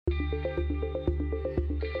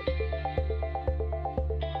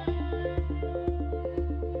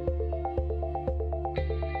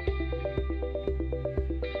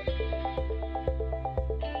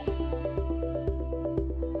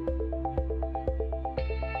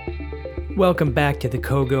Welcome back to the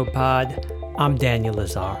Kogo Pod. I'm Daniel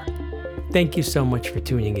Lazar. Thank you so much for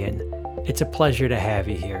tuning in. It's a pleasure to have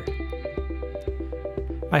you here.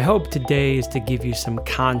 My hope today is to give you some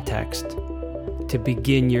context to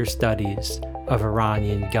begin your studies of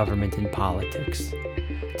Iranian government and politics.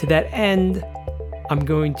 To that end, I'm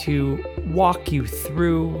going to walk you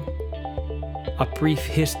through a brief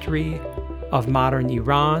history of modern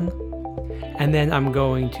Iran, and then I'm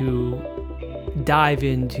going to dive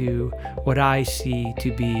into what I see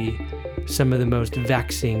to be some of the most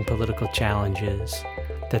vexing political challenges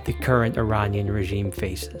that the current Iranian regime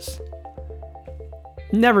faces.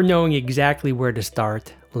 Never knowing exactly where to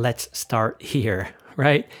start, let's start here,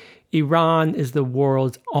 right? Iran is the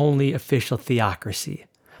world's only official theocracy.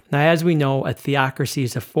 Now, as we know, a theocracy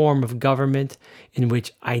is a form of government in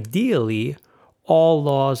which ideally all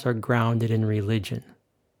laws are grounded in religion,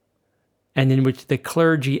 and in which the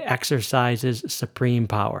clergy exercises supreme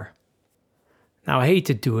power. Now, I hate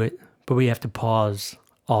to do it, but we have to pause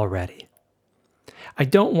already. I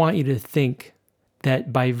don't want you to think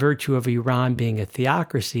that by virtue of Iran being a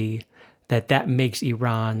theocracy, that makes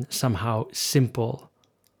Iran somehow simple,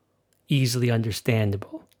 easily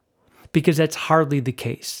understandable, because that's hardly the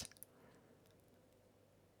case.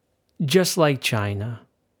 Just like China,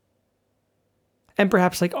 and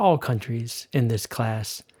perhaps like all countries in this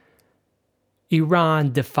class,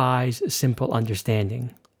 Iran defies simple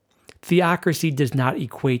understanding. Theocracy does not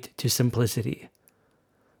equate to simplicity.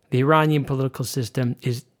 The Iranian political system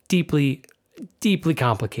is deeply, deeply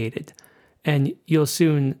complicated, and you'll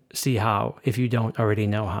soon see how if you don't already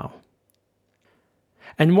know how.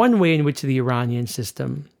 And one way in which the Iranian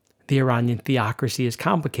system, the Iranian theocracy is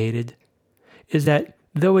complicated, is that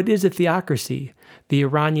though it is a theocracy, the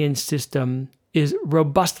Iranian system is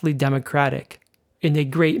robustly democratic in a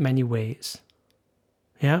great many ways.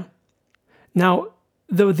 Yeah? Now,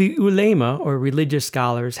 though the ulema, or religious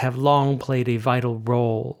scholars, have long played a vital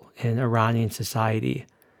role in Iranian society,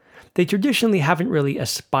 they traditionally haven't really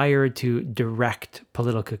aspired to direct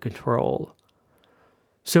political control.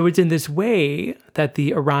 So it's in this way that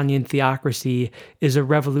the Iranian theocracy is a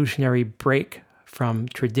revolutionary break from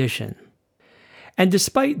tradition. And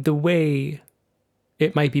despite the way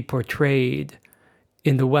it might be portrayed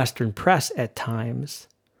in the Western press at times,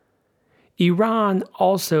 Iran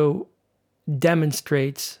also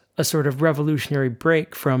demonstrates a sort of revolutionary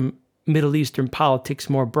break from Middle Eastern politics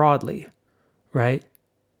more broadly, right?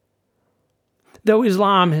 Though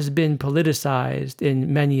Islam has been politicized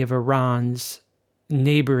in many of Iran's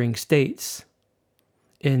neighboring states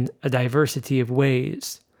in a diversity of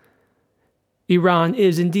ways, Iran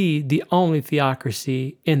is indeed the only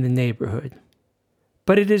theocracy in the neighborhood.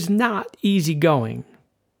 But it is not easygoing.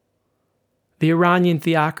 The Iranian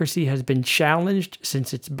theocracy has been challenged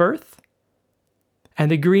since its birth,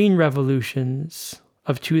 and the Green Revolutions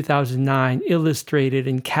of 2009 illustrated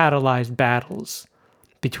and catalyzed battles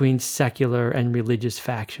between secular and religious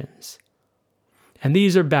factions. And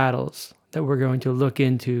these are battles that we're going to look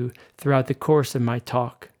into throughout the course of my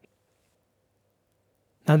talk.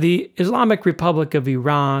 Now, the Islamic Republic of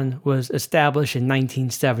Iran was established in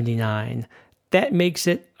 1979. That makes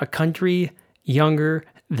it a country younger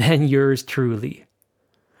than yours truly,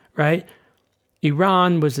 right?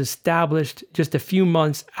 Iran was established just a few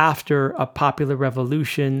months after a popular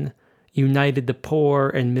revolution united the poor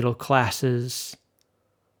and middle classes,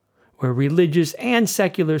 where religious and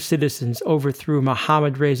secular citizens overthrew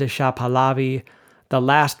Mohammad Reza Shah Pahlavi, the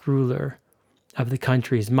last ruler of the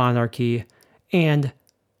country's monarchy, and,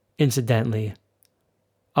 incidentally,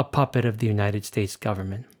 a puppet of the United States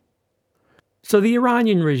government. So the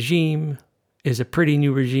Iranian regime is a pretty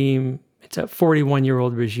new regime. It's a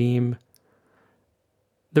 41-year-old regime.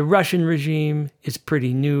 The Russian regime is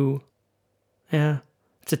pretty new. Yeah,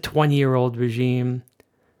 it's a 20-year-old regime.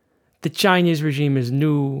 The Chinese regime is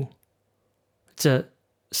new. It's a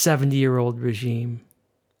 70-year-old regime.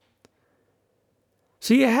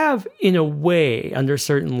 So you have, in a way, under a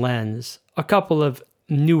certain lens, a couple of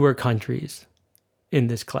newer countries in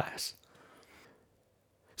this class.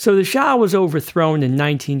 So the Shah was overthrown in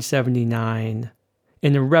 1979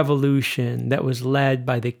 in a revolution that was led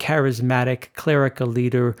by the charismatic clerical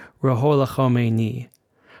leader Ruhollah Khomeini.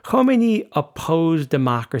 Khomeini opposed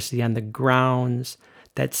democracy on the grounds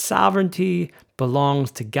that sovereignty belongs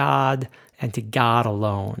to God and to God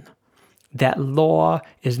alone. That law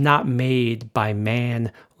is not made by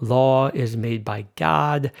man, law is made by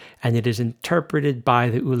God, and it is interpreted by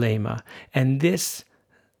the ulema. And this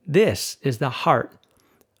is the heart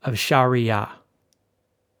of Sharia.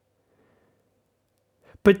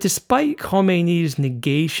 But despite Khomeini's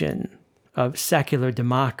negation of secular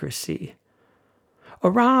democracy,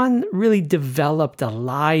 Iran really developed a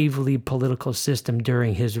lively political system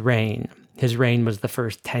during his reign. His reign was the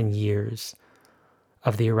first 10 years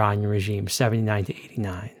of the Iranian regime, 79 to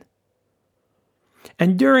 89.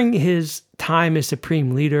 And during his time as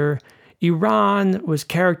supreme leader, Iran was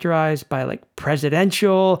characterized by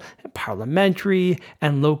presidential, parliamentary,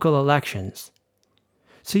 and local elections.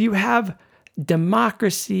 So you have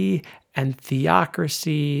democracy and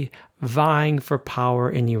theocracy vying for power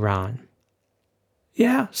in Iran.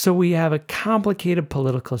 Yeah, so we have a complicated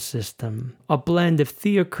political system, a blend of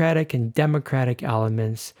theocratic and democratic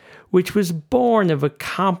elements, which was born of a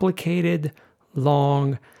complicated,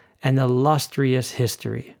 long, and illustrious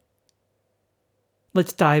history.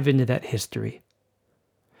 Let's dive into that history.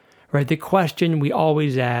 Right, the question we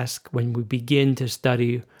always ask when we begin to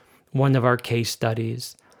study one of our case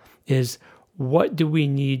studies is, what do we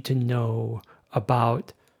need to know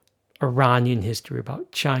about Iranian history,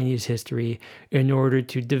 about Chinese history, in order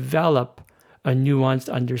to develop a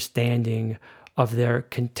nuanced understanding of their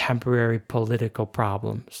contemporary political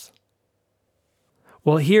problems?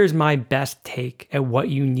 Well, here's my best take at what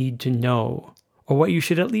you need to know, or what you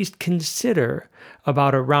should at least consider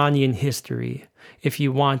about Iranian history if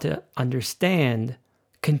you want to understand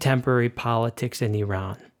contemporary politics in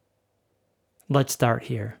Iran. Let's start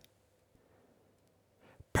here.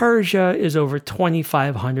 Persia is over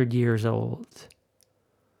 2,500 years old,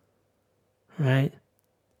 right?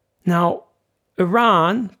 Now,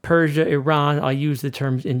 Persia, Iran, I'll use the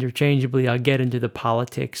terms interchangeably. I'll get into the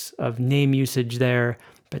politics of name usage there,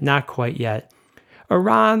 but not quite yet.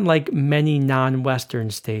 Iran, like many non-Western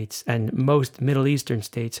states and most Middle Eastern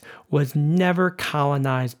states, was never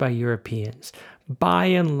colonized by Europeans. By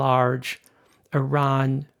and large,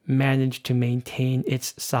 Iran managed to maintain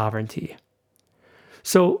its sovereignty.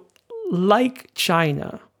 So, like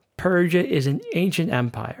China, Persia is an ancient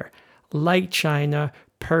empire. Like China,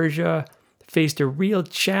 Persia faced a real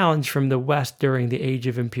challenge from the West during the Age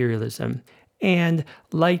of Imperialism. And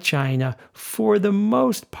like China, for the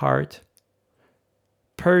most part,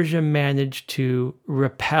 Persia managed to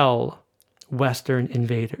repel Western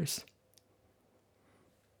invaders.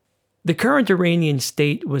 The current Iranian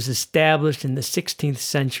state was established in the 16th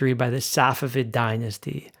century by the Safavid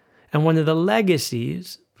dynasty. And one of the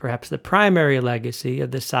legacies, perhaps the primary legacy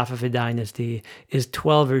of the Safavid dynasty, is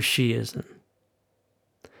Twelver Shi'ism.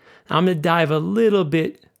 Now, I'm going to dive a little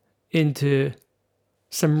bit into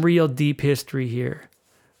some real deep history here,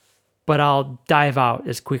 but I'll dive out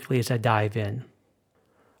as quickly as I dive in.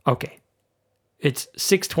 Okay, it's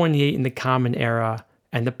 628 in the Common Era,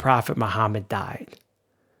 and the Prophet Muhammad died.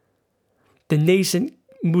 The nascent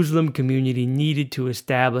Muslim community needed to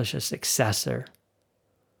establish a successor.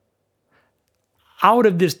 Out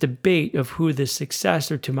of this debate of who the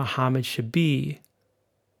successor to Muhammad should be,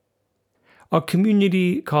 a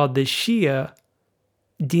community called the Shia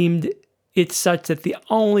deemed it such that the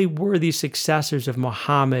only worthy successors of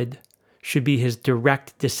Muhammad should be his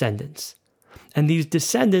direct descendants. And these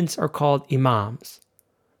descendants are called imams.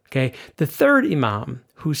 Okay? The third imam,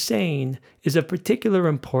 Hussein, is of particular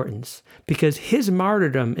importance because his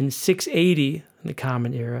martyrdom in 680 in the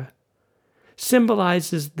Common Era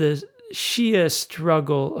symbolizes the Shia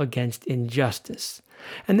struggle against injustice.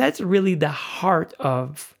 And that's really the heart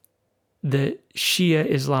of the Shia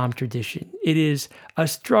Islam tradition. It is a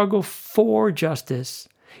struggle for justice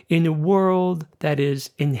in a world that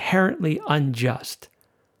is inherently unjust.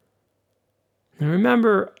 And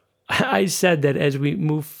remember, I said that as we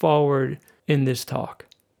move forward in this talk.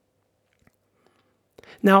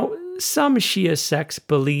 Now, some Shia sects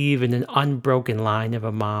believe in an unbroken line of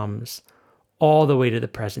imams all the way to the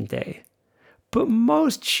present day. But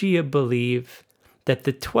most Shia believe that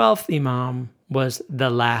the 12th imam was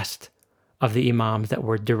the last of the imams that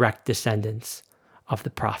were direct descendants of the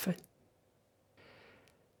Prophet.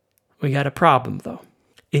 We got a problem, though.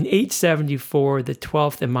 In 874, the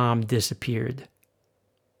 12th imam disappeared,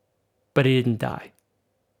 but he didn't die.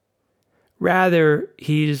 Rather,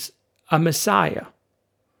 he's a Messiah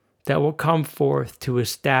that will come forth to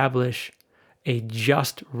establish a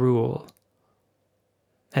just rule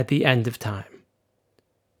at the end of time.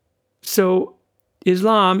 So,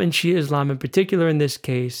 Islam, and Shia Islam in particular in this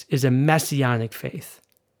case, is a messianic faith,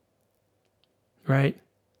 right?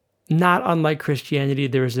 Not unlike Christianity,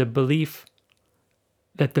 there is a belief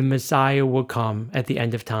that the Messiah will come at the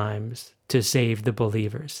end of times to save the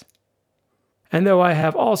believers. And though I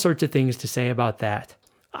have all sorts of things to say about that,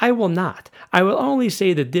 I will not. I will only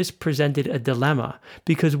say that this presented a dilemma,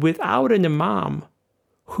 because without an imam,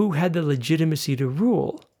 who had the legitimacy to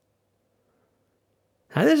rule?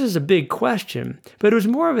 Now, this is a big question, but it was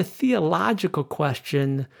more of a theological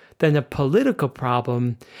question than a political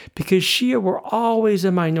problem because Shia were always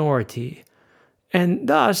a minority, and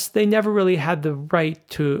thus they never really had the right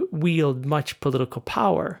to wield much political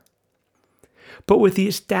power. But with the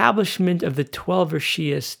establishment of the Twelver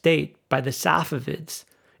Shia state by the Safavids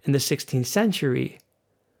in the 16th century,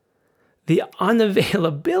 the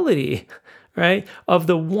unavailability, right, of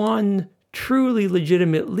the one truly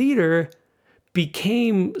legitimate leader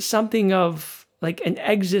became something of like an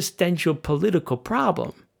existential political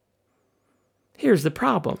problem. Here's the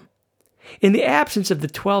problem. In the absence of the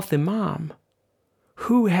 12th Imam,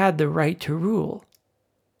 who had the right to rule?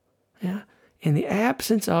 Yeah? In the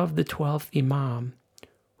absence of the 12th Imam,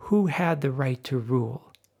 who had the right to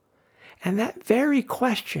rule? And that very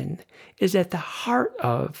question is at the heart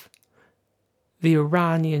of the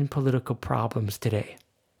Iranian political problems today.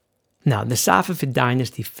 Now, the Safavid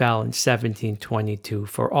dynasty fell in 1722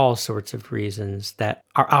 for all sorts of reasons that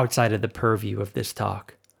are outside of the purview of this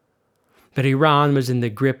talk. But Iran was in the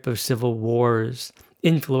grip of civil wars,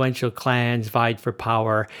 influential clans vied for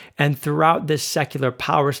power, and throughout this secular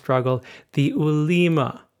power struggle, the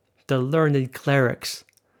ulema, the learned clerics,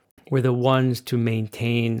 were the ones to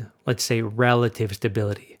maintain, let's say, relative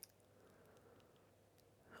stability.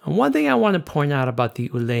 And one thing I want to point out about the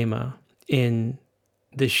ulema in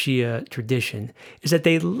the Shia tradition is that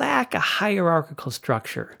they lack a hierarchical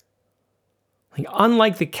structure,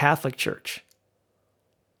 unlike the Catholic Church.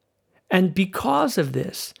 And because of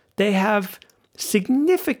this, they have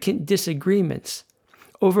significant disagreements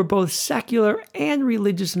over both secular and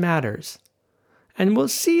religious matters. And we'll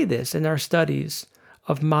see this in our studies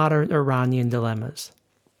of modern Iranian dilemmas.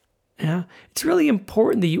 Yeah? It's really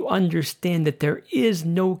important that you understand that there is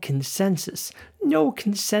no consensus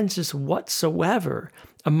whatsoever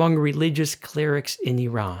among religious clerics in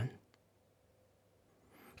Iran.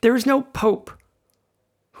 There is no pope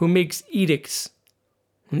who makes edicts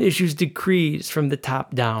and issues decrees from the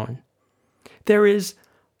top down. There is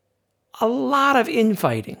a lot of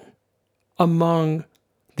infighting among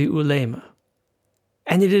the ulema.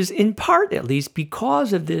 And it is in part, at least,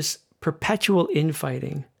 because of this perpetual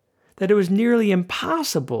infighting that it was nearly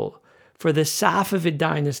impossible for the Safavid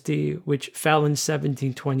dynasty, which fell in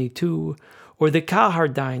 1722, or the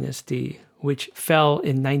Kahar dynasty, which fell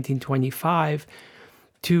in 1925,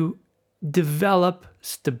 to develop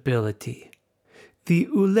stability. The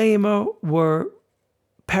ulema were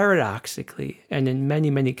paradoxically, and in many,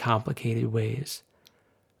 many complicated ways,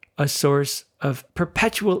 a source of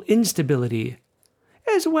perpetual instability,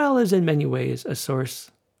 as well as in many ways a source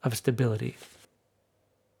of stability.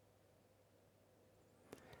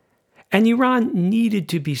 And Iran needed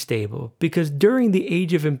to be stable because during the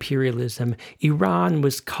age of imperialism, Iran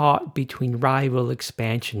was caught between rival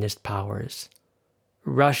expansionist powers,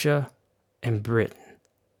 Russia and Britain.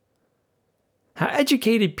 Now,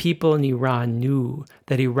 educated people in Iran knew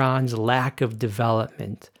that Iran's lack of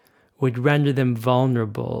development would render them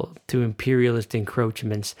vulnerable to imperialist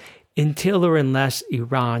encroachments until or unless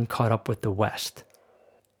Iran caught up with the West.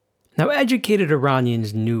 Now, educated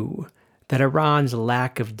Iranians knew that Iran's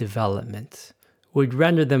lack of development would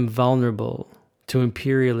render them vulnerable to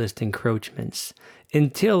imperialist encroachments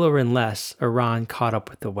until or unless Iran caught up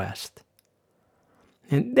with the West.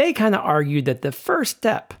 And they kind of argued that the first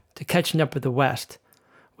step to catching up with the West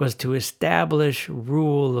was to establish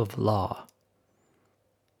rule of law.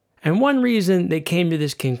 And one reason they came to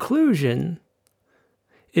this conclusion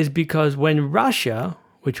is because when Russia,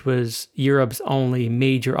 which was Europe's only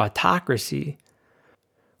major autocracy,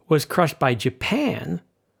 was crushed by Japan,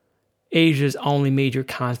 Asia's only major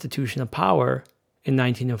constitutional power, in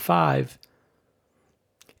 1905,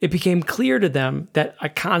 it became clear to them that a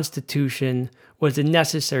constitution was a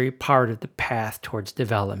necessary part of the path towards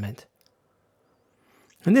development.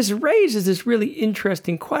 And this raises this really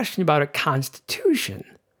interesting question about a constitution.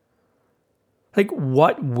 Like,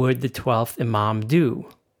 what would the 12th Imam do?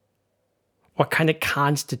 What kind of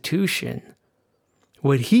constitution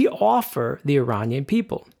would he offer the Iranian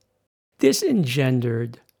people? This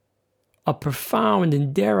engendered a profound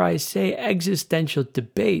and, dare I say, existential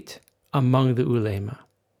debate among the ulema.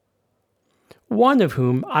 One of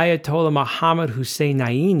whom, Ayatollah Muhammad Hussein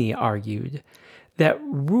Naini, argued that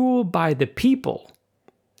rule by the people,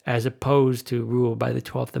 as opposed to rule by the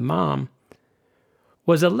 12th Imam,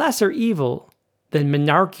 was a lesser evil than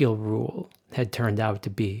monarchical rule had turned out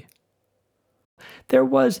to be. There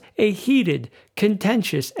was a heated,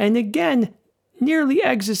 contentious, and again, nearly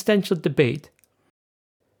existential debate.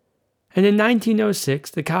 And in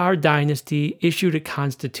 1906, the Kahar dynasty issued a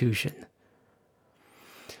constitution.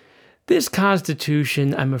 This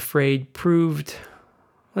constitution, I'm afraid, proved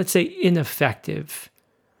let's say, ineffective.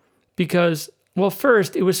 Because, well,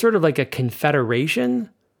 first, it was sort of like a confederation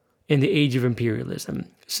in the age of imperialism.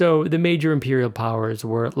 So the major imperial powers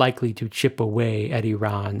were likely to chip away at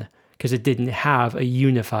Iran because it didn't have a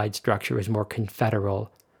unified structure. It was more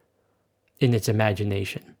confederal in its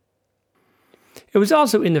imagination. It was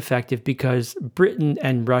also ineffective because Britain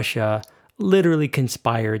and Russia literally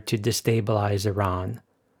conspired to destabilize Iran.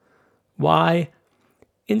 Why?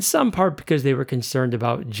 In some part because they were concerned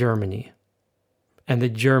about Germany and the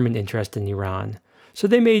German interest in Iran. So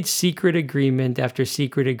they made secret agreement after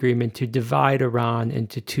secret agreement to divide Iran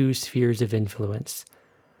into two spheres of influence.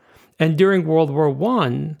 And during World War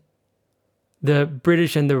I, the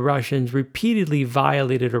British and the Russians repeatedly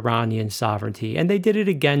violated Iranian sovereignty, and they did it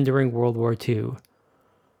again during World War II.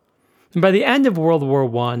 And by the end of World War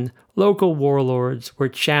I, local warlords were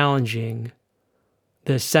challenging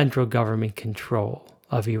the central government control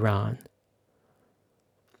of Iran.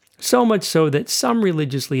 So much so that some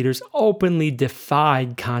religious leaders openly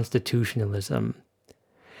defied constitutionalism.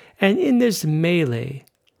 And in this melee,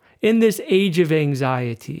 in this age of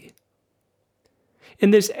anxiety,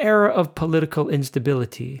 in this era of political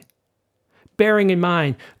instability, bearing in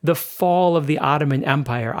mind the fall of the Ottoman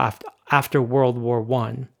Empire after World War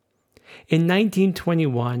I, in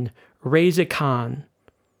 1921, Reza Khan,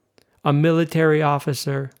 a military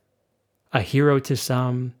officer, a hero to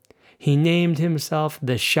some, he named himself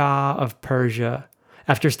the Shah of Persia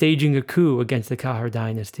after staging a coup against the Kahar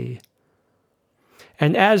dynasty.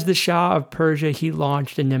 And as the Shah of Persia, he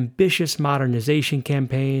launched an ambitious modernization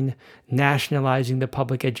campaign, nationalizing the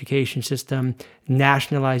public education system,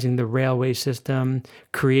 nationalizing the railway system,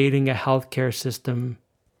 creating a healthcare system.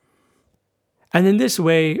 And in this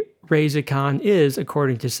way, Reza Khan is,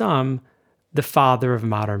 according to some, the father of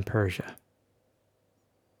modern Persia.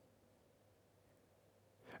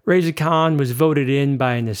 Reza Khan was voted in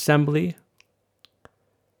by an assembly,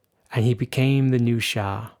 and he became the new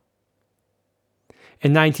Shah.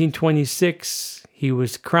 In 1926, he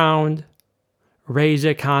was crowned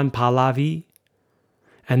Reza Khan Pahlavi,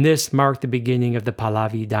 and this marked the beginning of the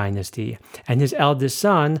Pahlavi dynasty, and his eldest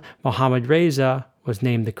son, Mohammad Reza, was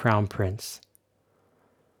named the crown prince.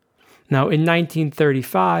 Now, in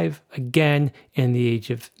 1935, again, in the age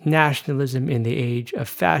of nationalism, in the age of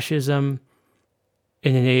fascism,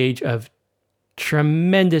 in an age of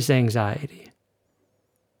tremendous anxiety,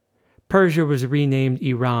 Persia was renamed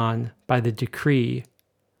Iran by the decree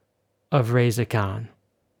of Reza Khan.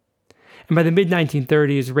 And by the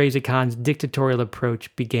mid-1930s, Reza Khan's dictatorial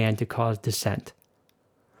approach began to cause dissent.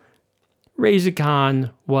 Reza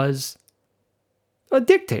Khan was a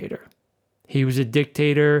dictator. He was a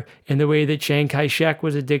dictator in the way that Chiang Kai-shek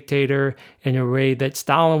was a dictator, in a way that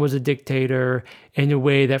Stalin was a dictator, in a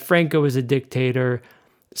way that Franco was a dictator.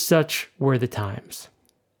 Such were the times.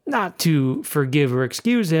 Not to forgive or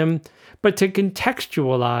excuse him, but to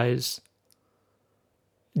contextualize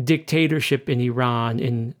dictatorship in Iran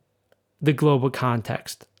in the global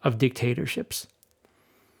context of dictatorships.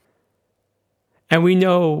 And we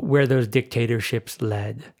know where those dictatorships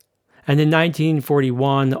led. And in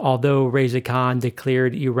 1941, although Reza Khan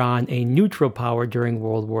declared Iran a neutral power during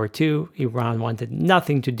World War II, Iran wanted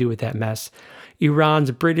nothing to do with that mess. Iran's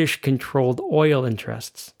British-controlled oil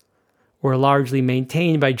interests were largely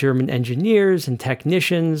maintained by German engineers and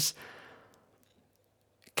technicians.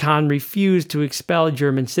 Khan refused to expel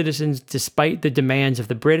German citizens despite the demands of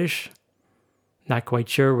the British. Not quite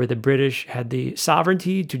sure where the British had the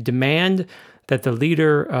sovereignty to demand that the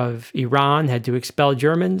leader of Iran had to expel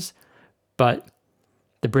Germans, but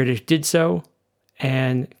the British did so,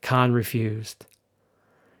 and Khan refused.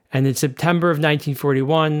 And in September of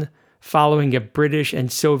 1941, following a British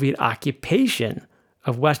and Soviet occupation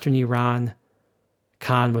of Western Iran,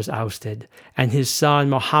 Khan was ousted, and his son,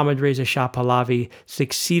 Mohammad Reza Shah Pahlavi,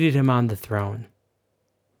 succeeded him on the throne.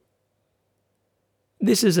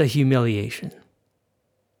 This is a humiliation.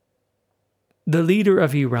 The leader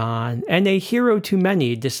of Iran, and a hero to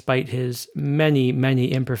many despite his many,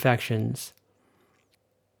 many imperfections,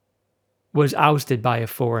 was ousted by a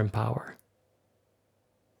foreign power.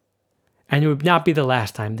 And it would not be the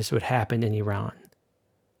last time this would happen in Iran.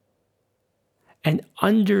 And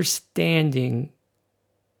understanding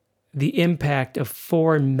the impact of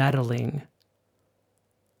foreign meddling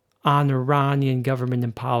on Iranian government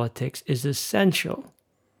and politics is essential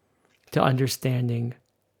to understanding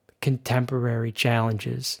contemporary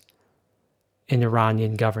challenges in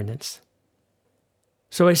Iranian governance.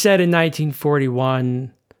 So I said in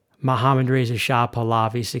 1941, Mohammad Reza Shah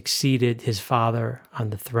Pahlavi succeeded his father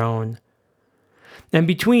on the throne. And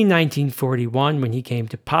between 1941, when he came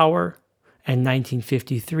to power, and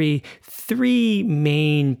 1953, three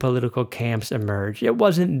main political camps emerged. It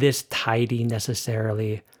wasn't this tidy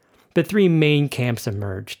necessarily, but three main camps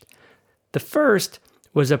emerged. The first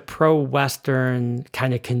was a pro-Western,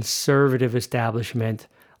 kind of conservative establishment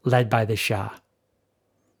led by the Shah.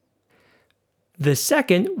 The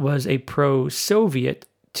second was a pro-Soviet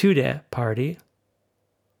Tudeh party.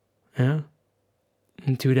 Yeah.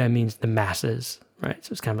 And Tudeh means the masses, right?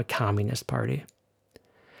 So it's kind of a communist party.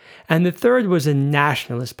 And the third was a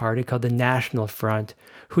nationalist party called the National Front,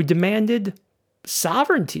 who demanded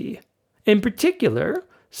sovereignty. In particular,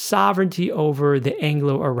 sovereignty over the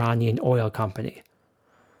Anglo-Iranian Oil Company.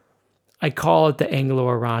 I call it the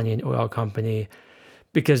Anglo-Iranian Oil Company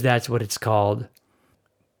because that's what it's called.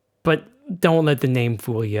 But don't let the name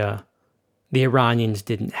fool you. The Iranians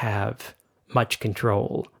didn't have much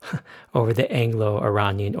control over the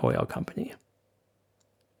Anglo-Iranian Oil Company.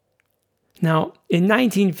 Now, in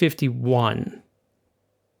 1951,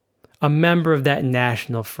 a member of that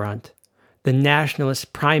National Front, the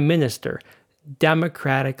nationalist prime minister,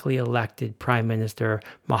 democratically elected Prime Minister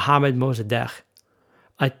Mohammad Mossadegh,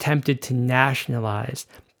 attempted to nationalize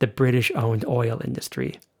the British-owned oil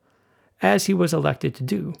industry, as he was elected to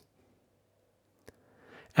do.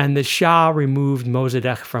 And the Shah removed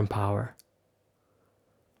Mossadegh from power.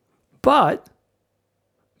 But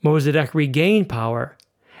Mossadegh regained power,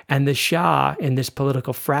 and the Shah, in this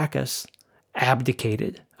political fracas,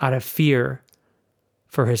 abdicated out of fear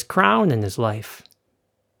for his crown and his life.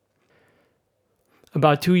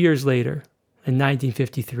 About 2 years later, in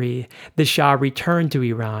 1953, the Shah returned to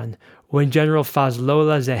Iran when General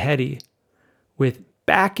Fazlollah Zahedi, with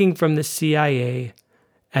backing from the CIA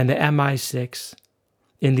and the MI6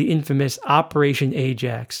 in the infamous Operation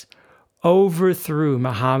Ajax, overthrew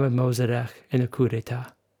Mohammad Mossadegh in a coup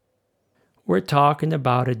d'etat. We're talking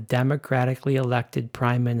about a democratically elected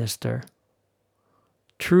prime minister,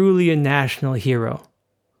 truly a national hero,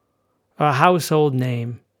 a household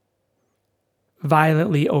name,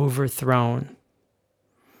 violently overthrown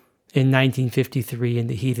in 1953 in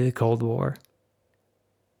the heat of the Cold War.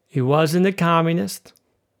 He wasn't a communist.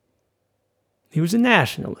 He was a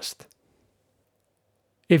nationalist.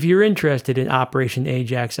 If you're interested in Operation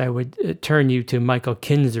Ajax, I would turn you to Michael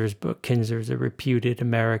Kinzer's book. Kinzer's a reputed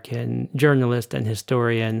American journalist and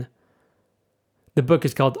historian. The book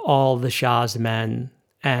is called All the Shah's Men,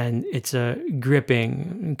 and it's a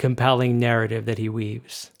gripping, compelling narrative that he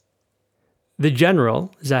weaves. The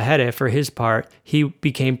general, Zahedi, for his part, he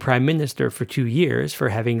became prime minister for 2 years for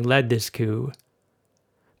having led this coup,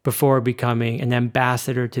 before becoming an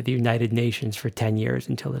ambassador to the United Nations for 10 years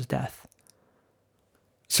until his death.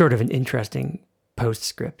 Sort of an interesting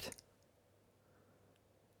postscript.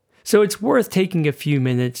 So it's worth taking a few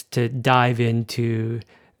minutes to dive into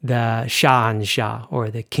the Shahanshah, or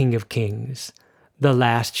the King of Kings, the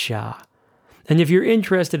last Shah. And if you're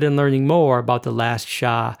interested in learning more about the last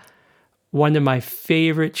Shah, one of my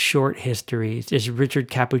favorite short histories is Richard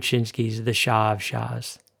Kapuscinski's The Shah of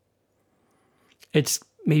Shahs. It's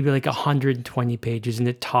maybe like 120 pages, and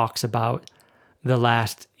it talks about the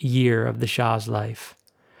last year of the Shah's life.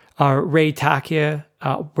 Ray Takia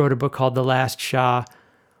wrote a book called The Last Shah.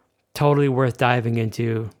 Totally worth diving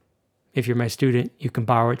into. If you're my student, you can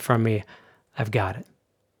borrow it from me. I've got it.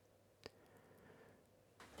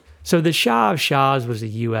 So the Shah of Shahs was a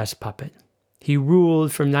U.S. puppet. He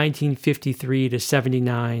ruled from 1953 to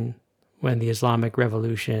 79, when the Islamic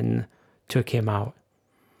Revolution took him out.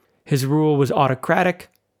 His rule was autocratic,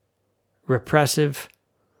 repressive,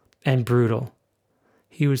 and brutal.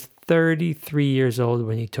 He was 33 years old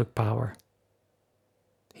when he took power.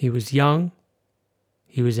 He was young.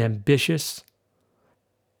 He was ambitious.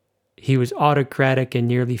 He was autocratic and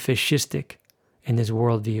nearly fascistic in his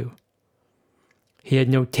worldview. He had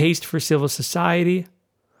no taste for civil society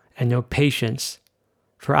and no patience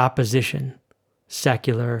for opposition,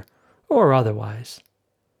 secular or otherwise.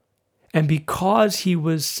 And because he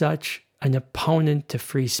was such an opponent to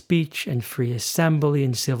free speech and free assembly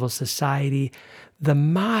and civil society, the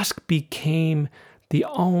mosque became the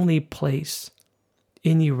only place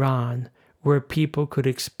in Iran where people could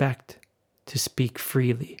expect to speak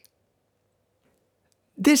freely.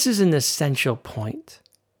 This is an essential point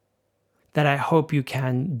that I hope you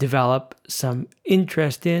can develop some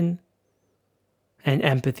interest in and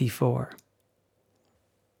empathy for.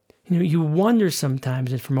 You wonder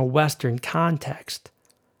sometimes, and from a Western context,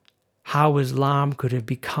 how Islam could have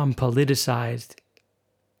become politicized,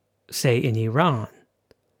 say, in Iran.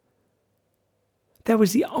 That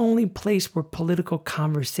was the only place where political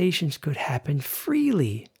conversations could happen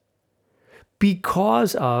freely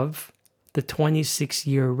because of the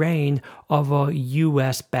 26-year reign of a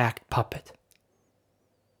U.S.-backed puppet.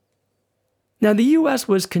 Now, the U.S.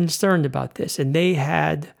 was concerned about this, and they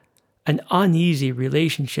had an uneasy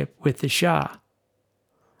relationship with the Shah.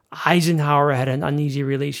 Eisenhower had an uneasy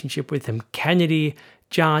relationship with him. Kennedy,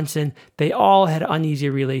 Johnson, they all had uneasy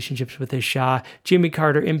relationships with the Shah. Jimmy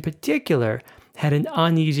Carter, in particular, had an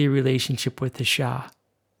uneasy relationship with the Shah.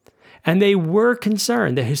 And they were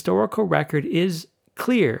concerned. The historical record is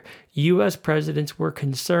clear. U.S. presidents were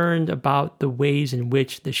concerned about the ways in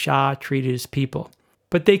which the Shah treated his people.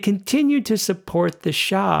 But they continued to support the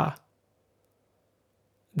Shah,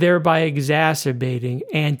 thereby exacerbating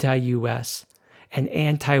anti-U.S. and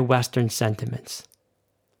anti-Western sentiments.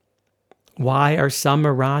 Why are some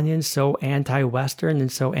Iranians so anti-Western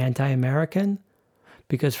and so anti-American?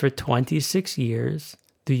 Because for 26 years,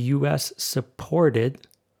 the U.S. supported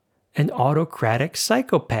an autocratic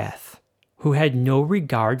psychopath who had no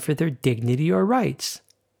regard for their dignity or rights.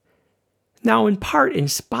 Now, in part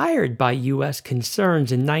inspired by U.S.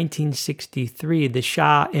 concerns, in 1963, the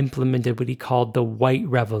Shah implemented what he called the White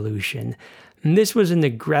Revolution. And this was an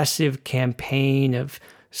aggressive campaign of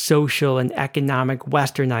social and economic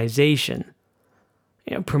westernization,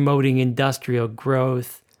 promoting industrial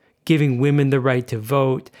growth, giving women the right to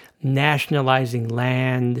vote, nationalizing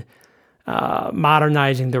land,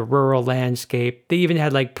 modernizing the rural landscape. They even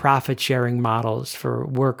had profit-sharing models for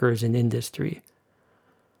workers in industry.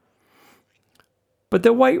 But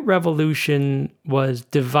the White Revolution was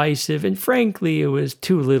divisive, and frankly, it was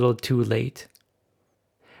too little too late.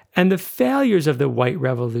 And the failures of the White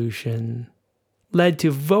Revolution led to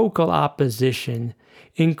vocal opposition,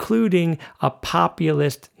 including a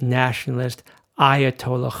populist nationalist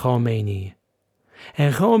Ayatollah Khomeini.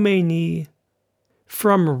 And Khomeini,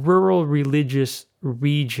 from rural religious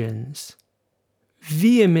regions,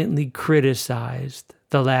 vehemently criticized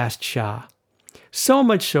the last Shah. So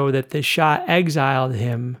much so that the Shah exiled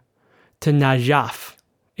him to Najaf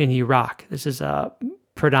in Iraq. This is a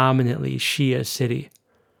predominantly Shia city.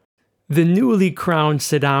 The newly crowned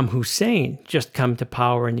Saddam Hussein, just come to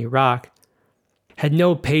power in Iraq, had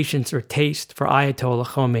no patience or taste for Ayatollah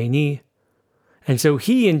Khomeini, and so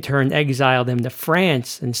he in turn exiled him to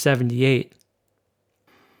France in 1978.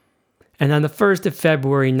 And on the 1st of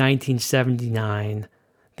February 1979,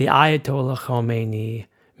 the Ayatollah Khomeini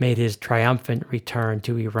made his triumphant return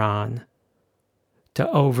to Iran to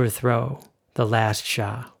overthrow the last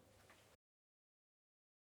Shah.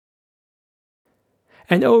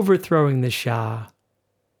 And overthrowing the Shah,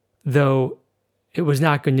 though it was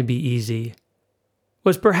not going to be easy,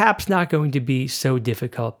 was perhaps not going to be so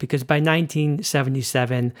difficult, because by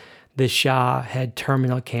 1977, the Shah had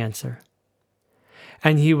terminal cancer.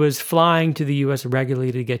 And he was flying to the U.S.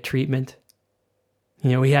 regularly to get treatment.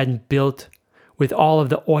 He hadn't built, with all of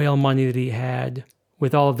the oil money that he had,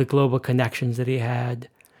 with all of the global connections that he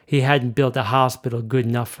hadn't built a hospital good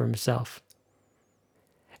enough for himself.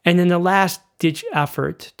 And in the last-ditch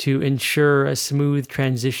effort to ensure a smooth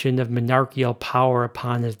transition of monarchical power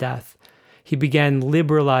upon his death, he began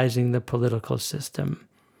liberalizing the political system,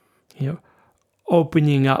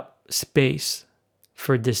 opening up space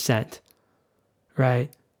for dissent,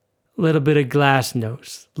 right? A little bit of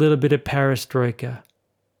glasnost, a little bit of perestroika.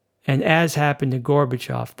 And as happened to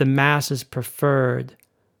Gorbachev, the masses preferred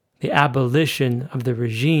the abolition of the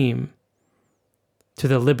regime to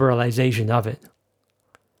the liberalization of it.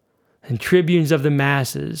 And tribunes of the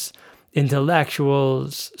masses,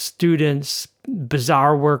 intellectuals, students,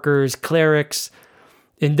 bazaar workers, clerics,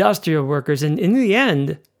 industrial workers, and in the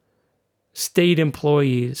end, state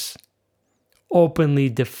employees openly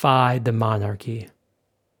defied the monarchy.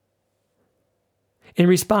 In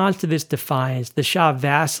response to this defiance, the Shah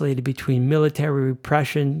vacillated between military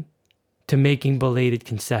repression to making belated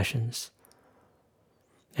concessions.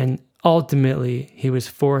 And ultimately, he was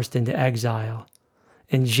forced into exile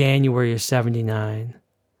in January of 1979.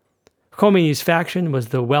 Khomeini's faction was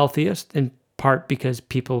the wealthiest, in part because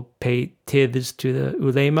people paid tithes to the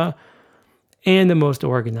ulema, and the most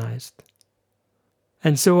organized.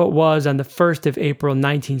 And so it was on the 1st of April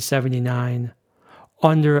 1979,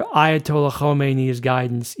 under Ayatollah Khomeini's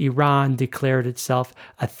guidance, Iran declared itself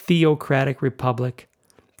a theocratic republic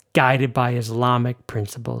guided by Islamic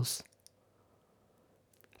principles.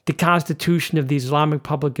 The Constitution of the Islamic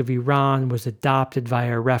Republic of Iran was adopted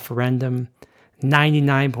via a referendum.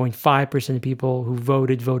 99.5% of people who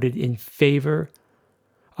voted in favor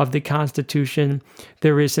of the Constitution.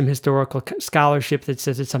 There is some historical scholarship that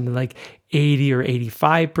says it's something like 80 or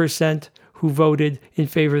 85% who voted in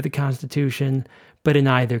favor of the Constitution. But in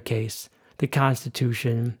either case, the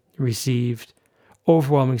Constitution received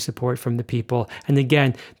overwhelming support from the people. And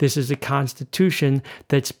again, this is a constitution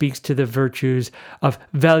that speaks to the virtues of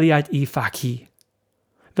Velayat-e-Faqih.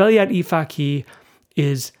 Velayat-e-Faqih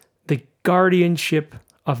is the guardianship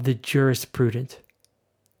of the jurisprudent.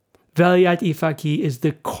 Velayat-e-Faqih is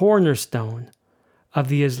the cornerstone of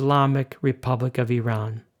the Islamic Republic of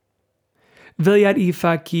Iran.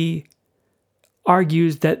 Velayat-e-Faqih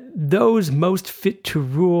argues that those most fit to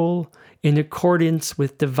rule in accordance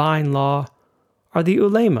with divine law are the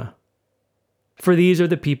ulema, for these are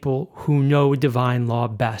the people who know divine law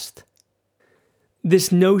best.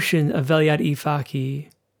 This notion of Velayat-e-Faqih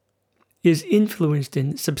is influenced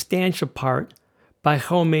in substantial part by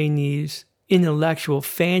Khomeini's intellectual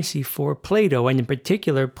fancy for Plato, and in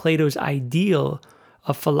particular, Plato's ideal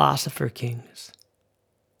of philosopher kings.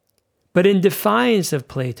 But in defiance of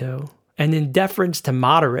Plato, and in deference to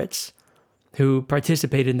moderates who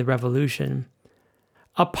participated in the revolution,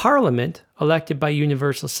 a parliament elected by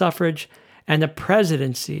universal suffrage and a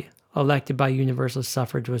presidency elected by universal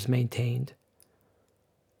suffrage was maintained.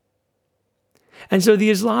 And so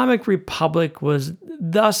the Islamic Republic was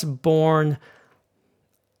thus born,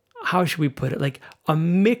 how should we put it, like a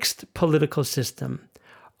mixed political system,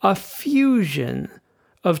 a fusion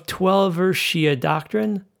of Twelver Shia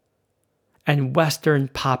doctrine and Western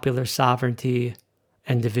popular sovereignty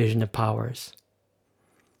and division of powers.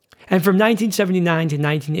 And from 1979 to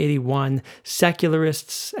 1981,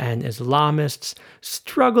 secularists and Islamists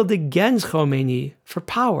struggled against Khomeini for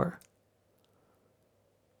power.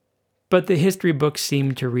 But the history books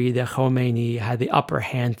seem to read that Khomeini had the upper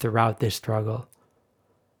hand throughout this struggle.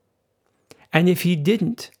 And if he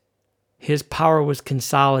didn't, his power was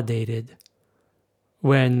consolidated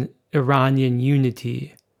when Iranian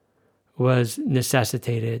unity was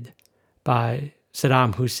necessitated by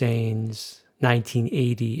Saddam Hussein's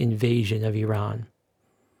 1980 invasion of Iran.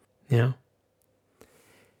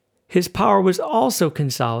 His power was also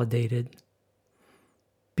consolidated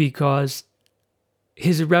because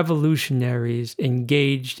his revolutionaries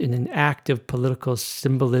engaged in an active political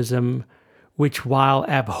symbolism which, while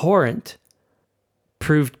abhorrent,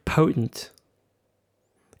 proved potent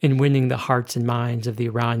in winning the hearts and minds of the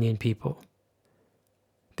Iranian people.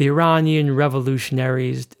 The Iranian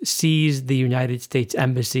revolutionaries seized the United States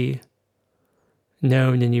Embassy,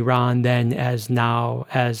 known in Iran then as now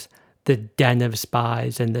as the den of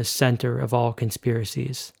spies and the center of all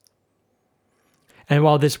conspiracies. And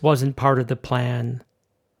while this wasn't part of the plan,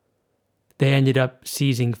 they ended up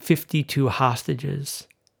seizing 52 hostages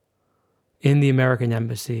in the American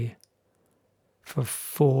embassy for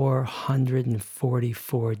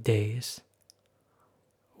 444 days,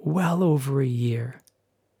 well over a year.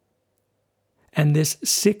 And this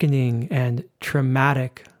sickening and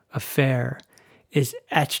traumatic affair is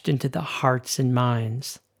etched into the hearts and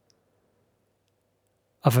minds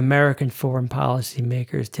of American foreign policy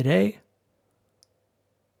makers today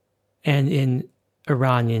and in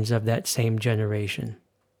Iranians of that same generation.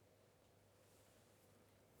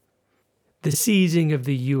 The seizing of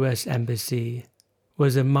the U.S. Embassy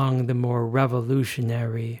was among the more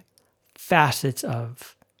revolutionary facets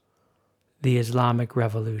of the Islamic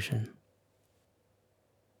Revolution.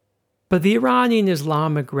 But the Iranian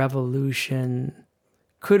Islamic Revolution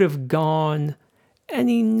could have gone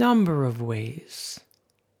any number of ways.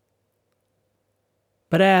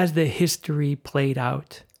 But as the history played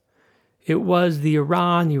out, it was the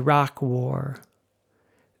Iran-Iraq War,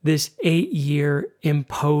 this 8-year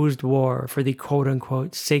imposed war for the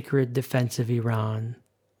quote-unquote sacred defense of Iran,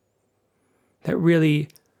 that really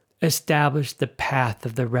established the path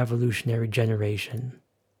of the revolutionary generation.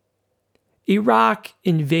 Iraq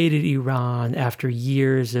invaded Iran after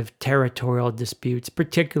years of territorial disputes,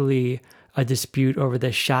 particularly a dispute over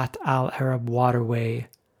the Shatt al-Arab waterway.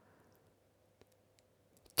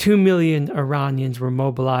 2 million Iranians were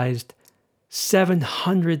mobilized,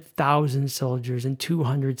 700,000 soldiers and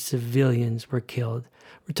 200 civilians were killed.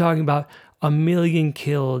 We're talking about 1 million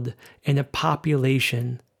killed in a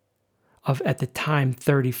population of, at the time,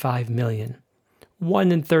 35 million.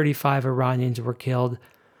 1 in 35 Iranians were killed,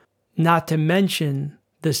 not to mention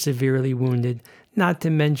the severely wounded, not to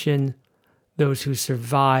mention those who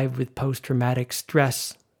survived with post-traumatic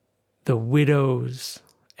stress, the widows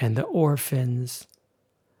and the orphans,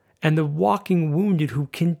 and the walking wounded who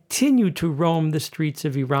continue to roam the streets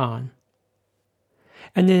of Iran.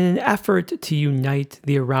 And in an effort to unite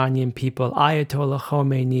the Iranian people, Ayatollah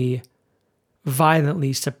Khomeini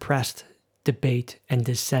violently suppressed debate and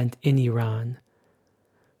dissent in Iran,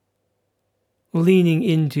 leaning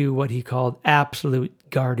into what he called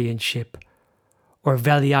absolute guardianship, or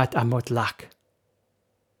Velayat Amotlak.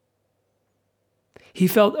 He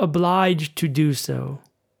felt obliged to do so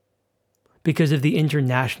because of the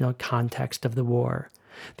international context of the war.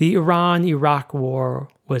 The Iran-Iraq war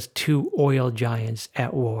was two oil giants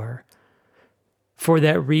at war. For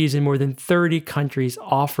that reason, more than 30 countries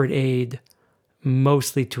offered aid,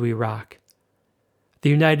 mostly to Iraq. The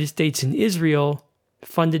United States and Israel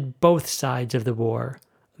funded both sides of the war,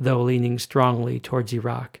 though leaning strongly towards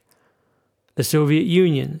Iraq. The Soviet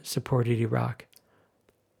Union supported Iraq.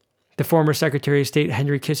 The former Secretary of State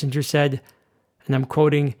Henry Kissinger said, and I'm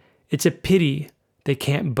quoting, "It's a pity they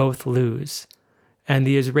can't both lose." And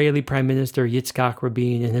the Israeli Prime Minister Yitzhak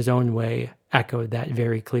Rabin, in his own way, echoed that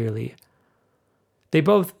very clearly. They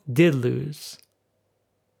both did lose.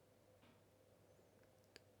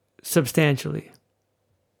 Substantially.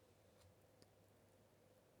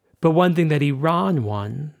 But one thing that Iran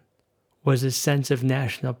won was a sense of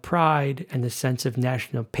national pride and a sense of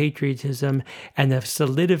national patriotism and a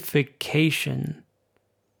solidification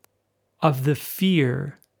of the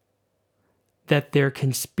fear that their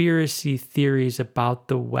conspiracy theories about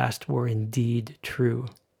the West were indeed true.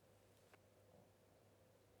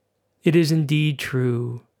 It is indeed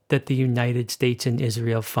true that the United States and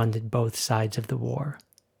Israel funded both sides of the war.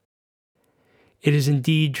 It is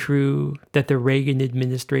indeed true that the Reagan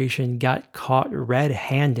administration got caught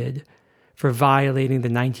red-handed for violating the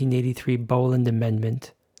 1983 Boland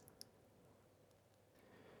Amendment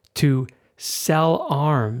to sell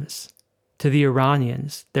arms to the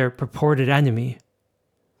Iranians, their purported enemy,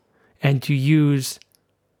 and to use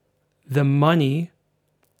the money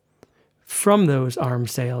from those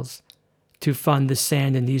arms sales to fund the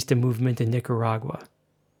Sandinista movement in Nicaragua.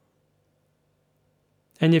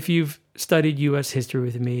 And if you've studied U.S. history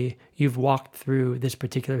with me, you've walked through this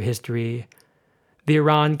particular history. The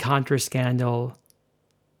Iran-Contra scandal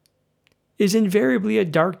is invariably a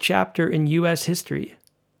dark chapter in U.S. history.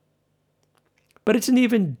 But it's an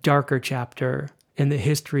even darker chapter in the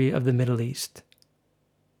history of the Middle East.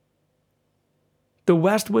 The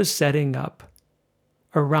West was setting up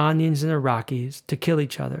Iranians and Iraqis to kill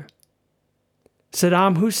each other.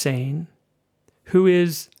 Saddam Hussein, who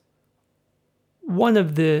is one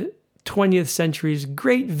of the 20th century's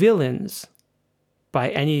great villains, by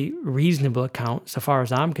any reasonable account, so far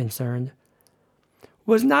as I'm concerned,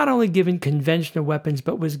 was not only given conventional weapons,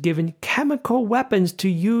 but was given chemical weapons to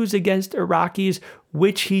use against Iraqis,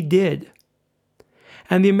 which he did.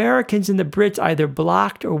 And the Americans and the Brits either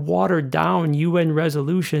blocked or watered down UN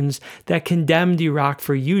resolutions that condemned Iraq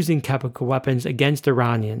for using chemical weapons against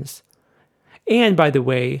Iranians. And, by the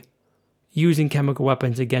way, using chemical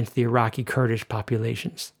weapons against the Iraqi Kurdish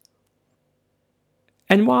populations.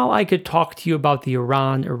 And while I could talk to you about the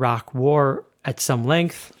Iran-Iraq war at some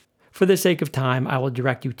length, for the sake of time, I will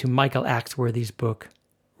direct you to Michael Axworthy's book,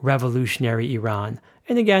 Revolutionary Iran.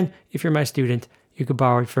 And again, if you're my student, you could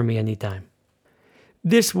borrow it from me anytime.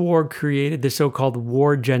 This war created the so-called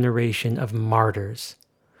war generation of martyrs.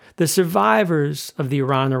 The survivors of the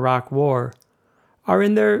Iran-Iraq war are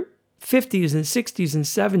in their 50s and 60s and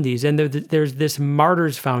 70s, and there's this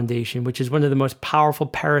Martyrs Foundation, which is one of the most powerful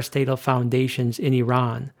parastatal foundations in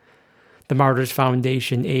Iran. The Martyrs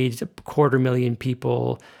Foundation aids 250,000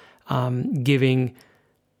 people, giving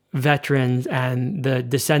veterans and the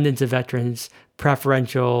descendants of veterans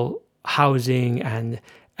preferential housing and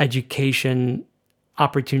education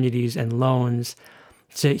opportunities and loans.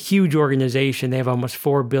 It's a huge organization. They have almost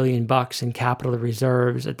 $4 billion in capital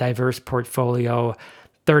reserves, a diverse portfolio.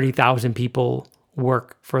 30,000 people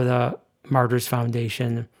work for the Martyrs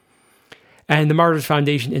Foundation. And the Martyrs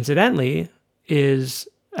Foundation, incidentally, is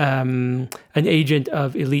an agent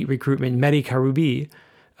of elite recruitment. Mehdi Karoubi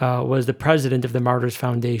was the president of the Martyrs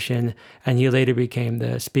Foundation, and he later became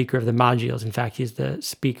the speaker of the Majlis. In fact, he's the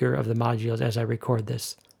speaker of the Majlis as I record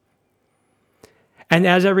this. And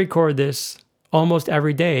as I record this, almost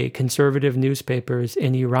every day, conservative newspapers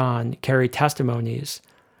in Iran carry testimonies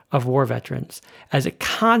of war veterans as a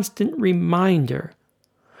constant reminder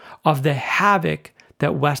of the havoc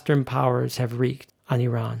that Western powers have wreaked on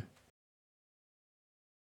Iran.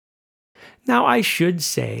 Now, I should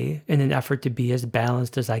say, in an effort to be as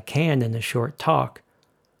balanced as I can in a short talk,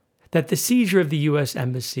 that the seizure of the U.S.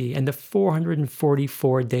 Embassy and the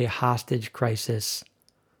 444-day hostage crisis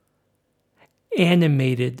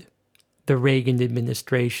animated the Reagan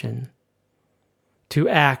administration to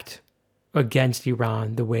act against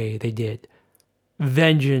Iran the way they did.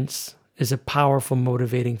 Vengeance is a powerful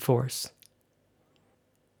motivating force.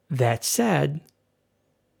 That said,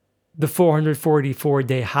 the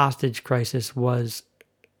 444-day hostage crisis was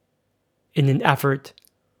in an effort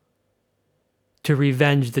to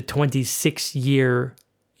revenge the 26-year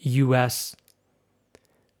U.S.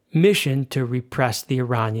 mission to repress the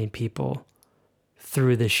Iranian people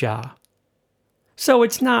through the Shah. So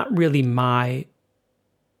it's not really my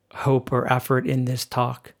hope or effort in this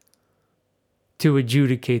talk to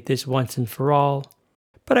adjudicate this once and for all,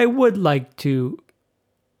 but I would like to,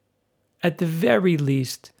 at the very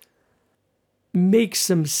least, make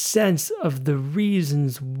some sense of the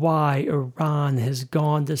reasons why Iran has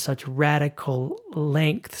gone to such radical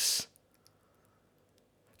lengths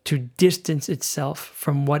to distance itself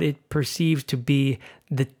from what it perceives to be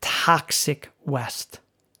the toxic West.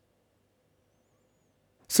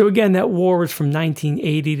 So again, that war was from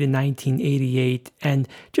 1980 to 1988. And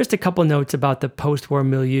just a couple notes about the post-war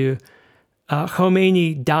milieu.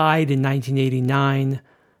 Khomeini died in 1989,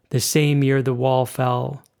 the same year the wall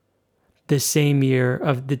fell, the same year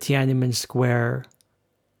of the Tiananmen Square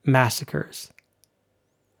massacres.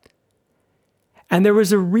 And there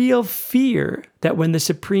was a real fear that when the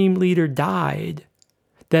supreme leader died,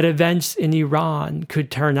 that events in Iran could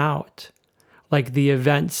turn out like the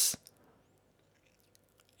events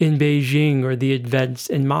in Beijing or the events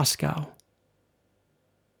in Moscow.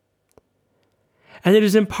 And it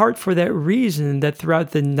is in part for that reason that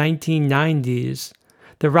throughout the 1990s,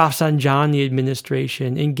 the Rafsanjani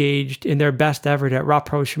administration engaged in their best effort at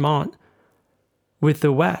rapprochement with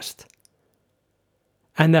the West.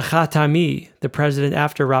 And the Khatami, the president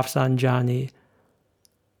after Rafsanjani,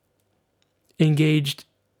 engaged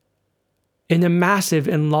in a massive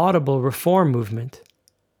and laudable reform movement.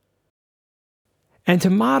 And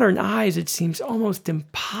to modern eyes, it seems almost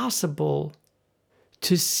impossible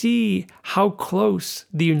to see how close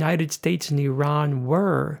the United States and Iran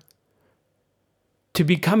were to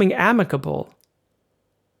becoming amicable.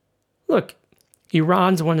 Look,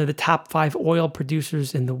 Iran's one of the top 5 oil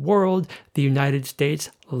producers in the world. The United States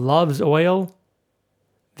loves oil.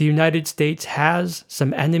 The United States has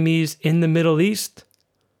some enemies in the Middle East.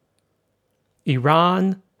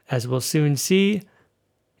 Iran, as we'll soon see,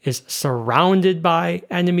 is surrounded by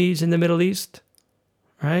enemies in the Middle East,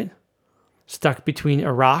 right? Stuck between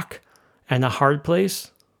Iraq and a hard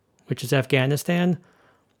place, which is Afghanistan.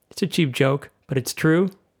 It's a cheap joke, but it's true.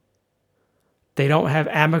 They don't have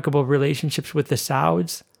amicable relationships with the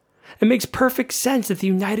Sauds. It makes perfect sense that the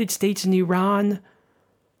United States and Iran,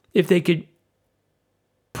 if they could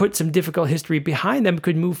put some difficult history behind them,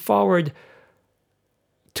 could move forward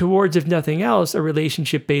towards, if nothing else, a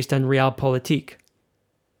relationship based on realpolitik.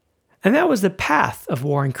 And that was the path of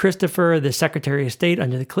Warren Christopher, the Secretary of State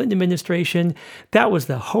under the Clinton administration. That was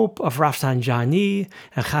the hope of Rafsanjani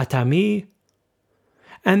and Khatami.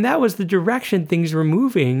 And that was the direction things were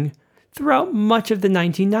moving throughout much of the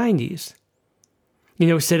 1990s. You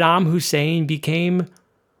know, Saddam Hussein became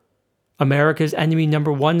America's enemy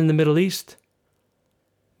number 1 in the Middle East.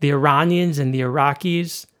 The Iranians and the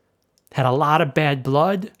Iraqis had a lot of bad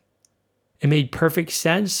blood. It made perfect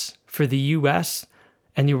sense for the U.S.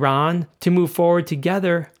 and Iran to move forward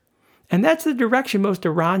together. And that's the direction most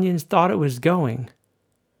Iranians thought it was going.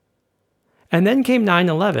 And then came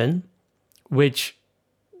 9/11, which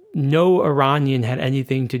no Iranian had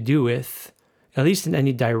anything to do with, at least in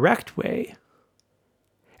any direct way.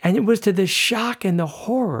 And it was to the shock and the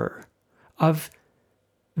horror of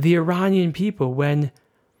the Iranian people when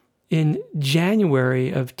in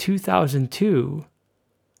January of 2002,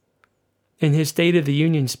 in his State of the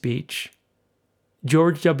Union speech,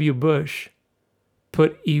 George W. Bush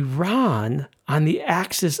put Iran on the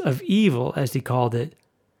axis of evil, as he called it,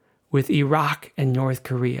 with Iraq and North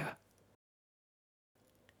Korea.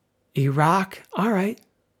 Iraq, all right,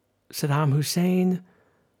 Saddam Hussein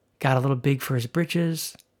got a little big for his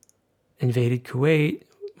britches, invaded Kuwait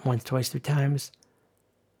once, twice, 3 times.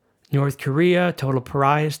 North Korea, total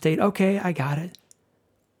pariah state. Okay, I got it.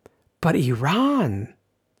 But Iran,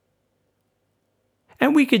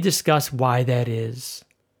 and we could discuss why that is,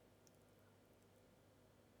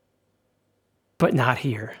 but not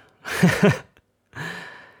here.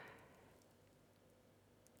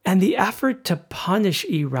 And the effort to punish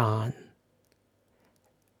Iran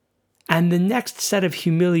and the next set of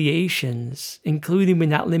humiliations, including but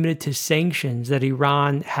not limited to sanctions that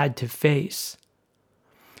Iran had to face,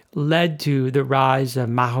 led to the rise of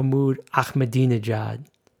Mahmoud Ahmadinejad,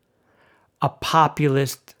 a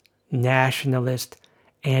populist, nationalist,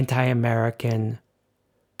 anti-American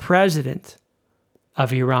president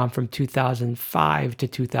of Iran from 2005 to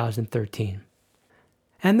 2013.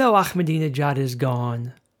 And though Ahmadinejad is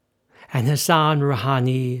gone, and Hassan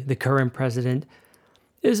Rouhani, the current president,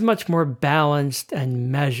 is much more balanced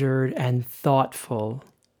and measured and thoughtful,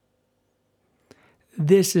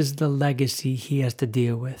 this is the legacy he has to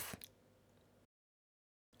deal with.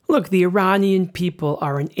 Look, the Iranian people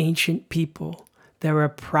are an ancient people. They're a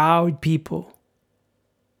proud people.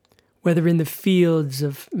 Whether in the fields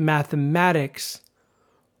of mathematics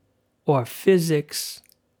or physics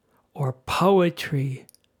or poetry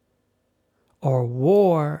or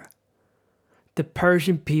war, the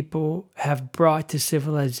Persian people have brought to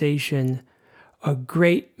civilization a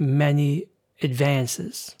great many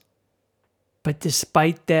advances. But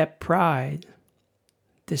despite that pride,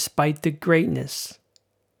 despite the greatness,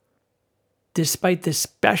 despite the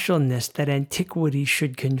specialness that antiquity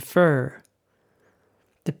should confer,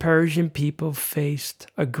 the Persian people faced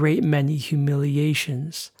a great many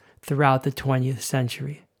humiliations throughout the 20th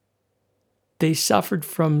century. They suffered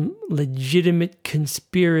from legitimate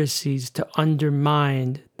conspiracies to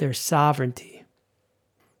undermine their sovereignty.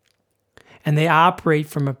 And they operate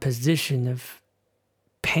from a position of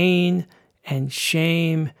pain and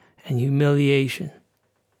shame and humiliation.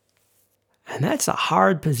 And that's a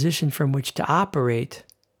hard position from which to operate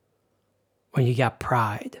when you got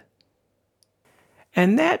pride.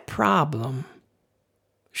 And that problem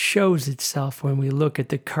shows itself when we look at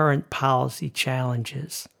the current policy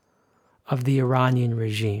challenges of the Iranian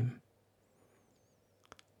regime.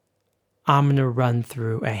 I'm going to run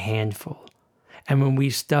through a handful. And when we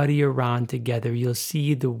study Iran together, you'll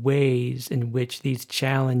see the ways in which these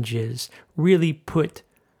challenges really put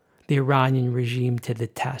the Iranian regime to the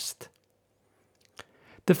test.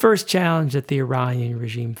 The first challenge that the Iranian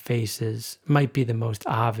regime faces might be the most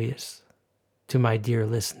obvious to my dear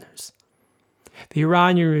listeners. The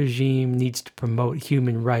Iranian regime needs to promote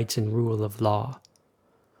human rights and rule of law.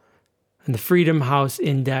 In the Freedom House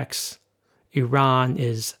Index, Iran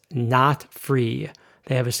is not free.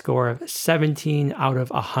 They have a score of 17 out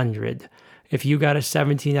of 100. If you got a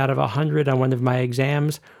 17 out of 100 on one of my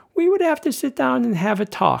exams, we would have to sit down and have a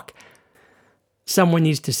talk. Someone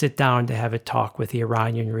needs to sit down to have a talk with the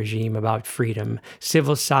Iranian regime about freedom.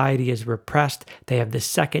 Civil society is repressed. They have the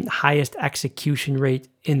second highest execution rate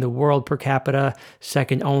in the world per capita,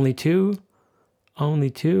 second only to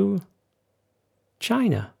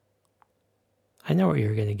China. I know what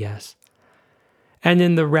you're going to guess. And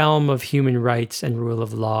in the realm of human rights and rule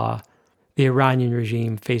of law, the Iranian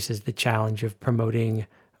regime faces the challenge of promoting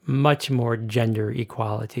much more gender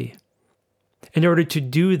equality. In order to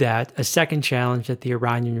do that, a second challenge that the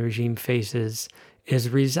Iranian regime faces is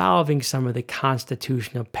resolving some of the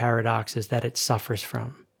constitutional paradoxes that it suffers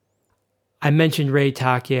from. I mentioned Ray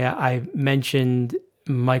Taqiyya. I mentioned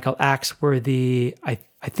Michael Axworthy. I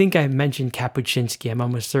think I mentioned Kapuscinski. I'm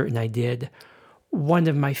almost certain I did. One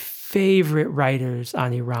of my favorite writers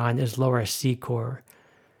on Iran is Laura Secor.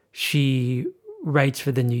 She writes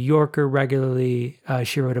for The New Yorker regularly.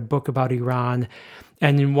 She wrote a book about Iran.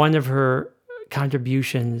 And in one of her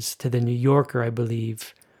contributions to The New Yorker, I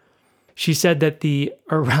believe, she said that the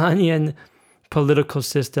Iranian political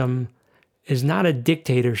system is not a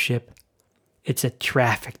dictatorship, it's a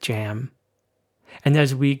traffic jam. And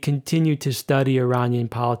as we continue to study Iranian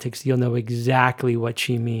politics, you'll know exactly what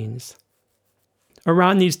she means.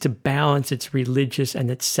 Iran needs to balance its religious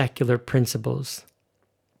and its secular principles.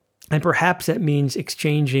 And perhaps that means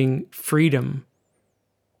exchanging freedom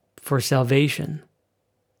for salvation.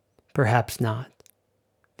 Perhaps not.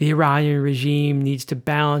 The Iranian regime needs to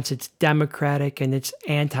balance its democratic and its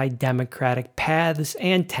anti-democratic paths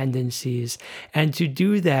and tendencies. And to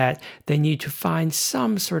do that, they need to find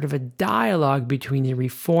some sort of a dialogue between the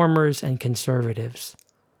reformers and conservatives.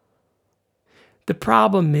 The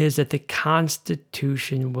problem is that the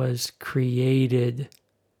Constitution was created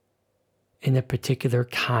in a particular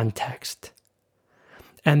context.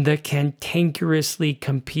 And the cantankerously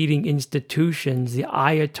competing institutions the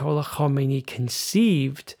Ayatollah Khomeini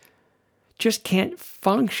conceived just can't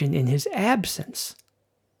function in his absence.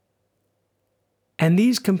 And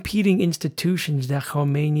these competing institutions that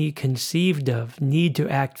Khomeini conceived of need to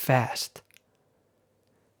act fast.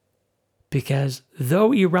 Because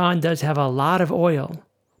though Iran does have a lot of oil,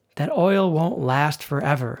 that oil won't last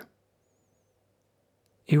forever.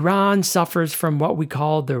 Iran suffers from what we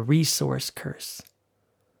call the resource curse.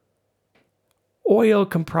 Oil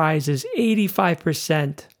comprises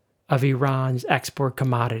 85% of Iran's export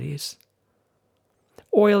commodities.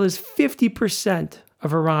 Oil is 50%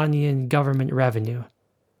 of Iranian government revenue.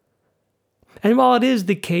 And while it is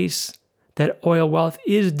the case that oil wealth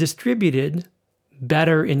is distributed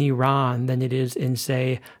better in Iran than it is in,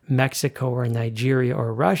 say, Mexico or Nigeria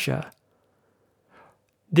or Russia,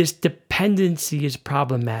 this dependency is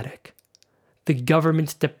problematic. The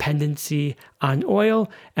government's dependency on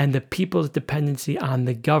oil and the people's dependency on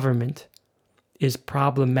the government is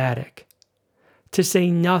problematic, to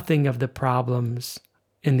say nothing of the problems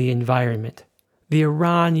in the environment. The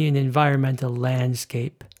Iranian environmental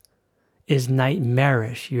landscape is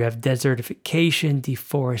nightmarish. You have desertification,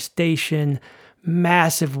 deforestation,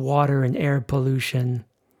 massive water and air pollution.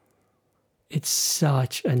 It's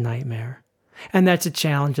such a nightmare. And that's a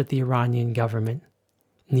challenge that the Iranian government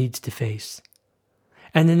needs to face.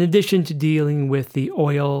 And in addition to dealing with the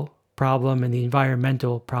oil problem and the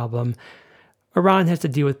environmental problem, Iran has to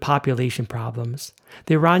deal with population problems.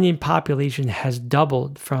 The Iranian population has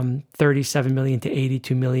doubled from 37 million to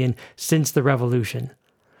 82 million since the revolution.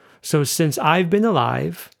 So since I've been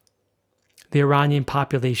alive, the Iranian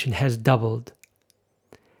population has doubled.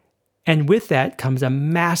 And with that comes a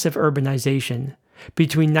massive urbanization.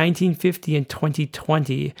 Between 1950 and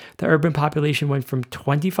 2020, the urban population went from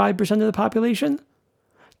 25% of the population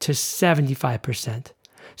to 75%.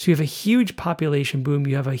 So you have a huge population boom,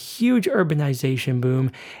 you have a huge urbanization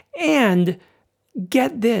boom, and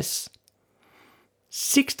get this,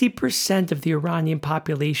 60% of the Iranian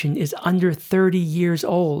population is under 30 years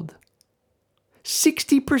old.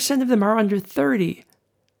 60% of them are under 30.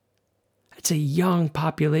 That's a young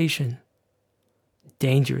population,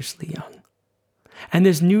 dangerously young. And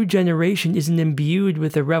this new generation isn't imbued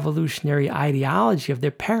with the revolutionary ideology of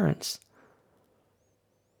their parents.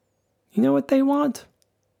 You know what they want?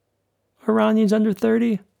 Iranians under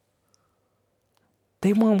 30?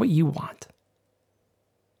 They want what you want.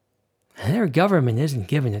 And their government isn't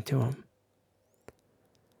giving it to them.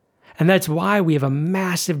 And that's why we have a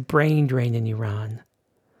massive brain drain in Iran.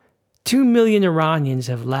 2 million Iranians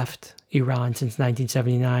have left Iran since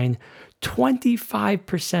 1979.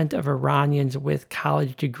 25% of Iranians with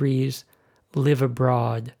college degrees live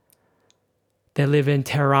abroad. They live in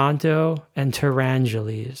Taranto and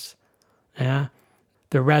Tehran-Angeles. Yeah?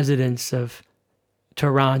 The residents of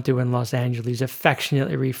Toronto and Los Angeles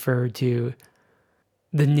affectionately refer to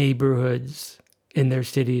the neighborhoods in their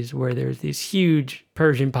cities where there's these huge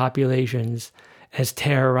Persian populations as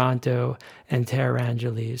Taranto and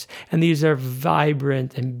Tehran-Angeles. And these are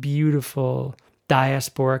vibrant and beautiful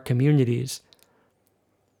diasporic communities.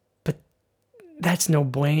 But that's no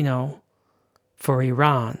bueno for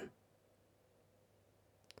Iran.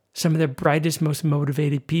 Some of the brightest, most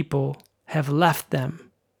motivated people have left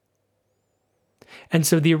them. And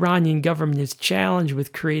so the Iranian government is challenged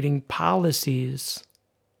with creating policies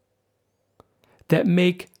that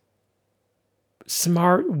make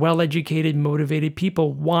smart, well-educated, motivated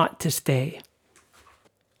people want to stay.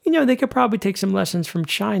 You know, they could probably take some lessons from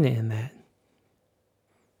China in that.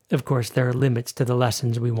 Of course, there are limits to the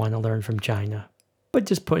lessons we want to learn from China, but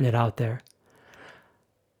just putting it out there.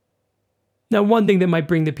 Now, one thing that might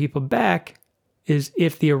bring the people back is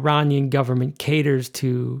if the Iranian government caters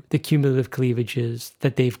to the cumulative cleavages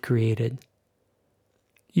that they've created.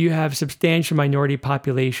 You have substantial minority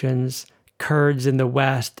populations, Kurds in the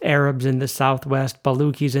west, Arabs in the southwest,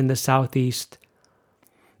 Baluchis in the southeast,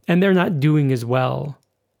 and they're not doing as well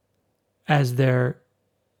as their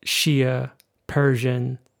Shia,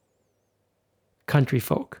 Persian country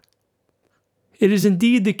folk. It is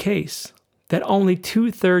indeed the case that only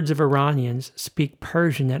 2/3 of Iranians speak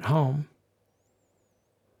Persian at home.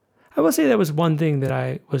 I will say that was one thing that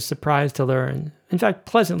I was surprised to learn, in fact,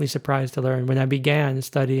 pleasantly surprised to learn when I began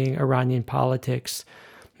studying Iranian politics,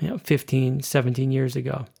 15, 17 years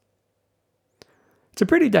ago. It's a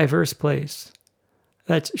pretty diverse place.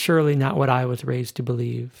 That's surely not what I was raised to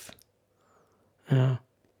believe.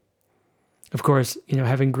 Of course,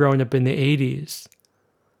 having grown up in the 80s,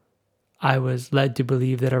 I was led to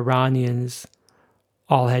believe that Iranians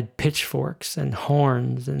all had pitchforks and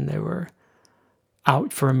horns and they were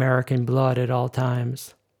out for American blood at all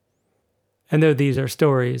times. And though these are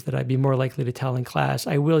stories that I'd be more likely to tell in class,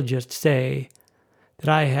 I will just say that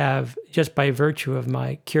I have, just by virtue of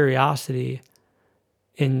my curiosity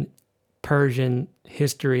in Persian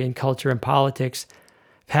history and culture and politics,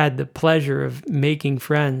 had the pleasure of making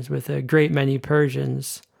friends with a great many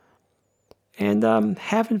Persians and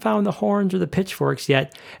haven't found the horns or the pitchforks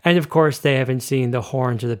yet. And of course, they haven't seen the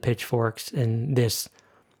horns or the pitchforks in this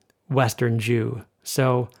Western Jew.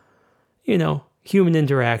 So, human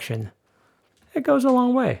interaction, it goes a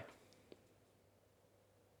long way.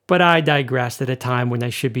 But I digress at a time when I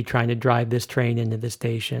should be trying to drive this train into the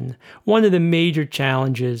station. One of the major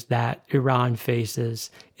challenges that Iran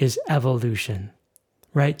faces is evolution,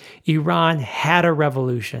 right? Iran had a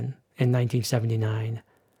revolution in 1979,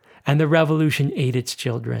 and the revolution ate its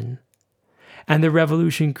children. And the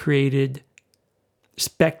revolution created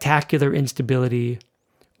spectacular instability,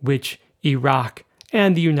 which Iraq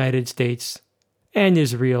and the United States and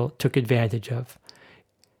Israel took advantage of.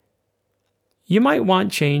 You might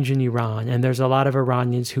want change in Iran, and there's a lot of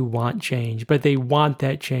Iranians who want change, but they want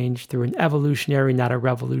that change through an evolutionary, not a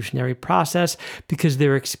revolutionary process, because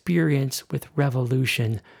their experience with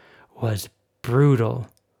revolution was brutal.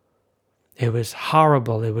 It was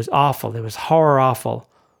horrible. It was awful. It was horror awful.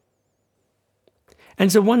 And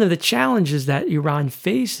so one of the challenges that Iran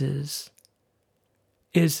faces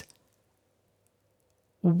is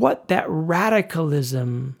what that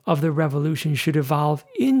radicalism of the revolution should evolve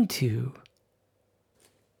into.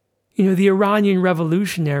 You know, the Iranian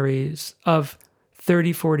revolutionaries of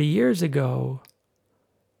 30, 40 years ago,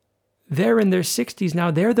 they're in their 60s now.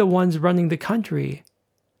 They're the ones running the country.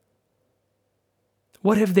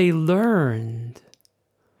 What have they learned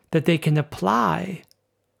that they can apply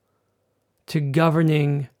to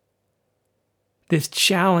governing this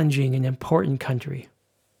challenging and important country?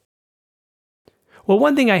 Well,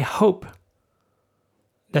 one thing I hope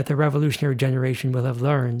that the revolutionary generation will have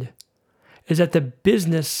learned is that the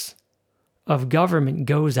business of government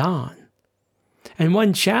goes on. And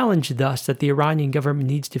one challenge, thus, that the Iranian government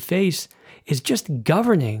needs to face is just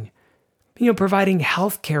governing, providing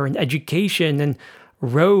healthcare and education and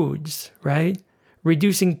roads, right?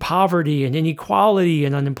 Reducing poverty and inequality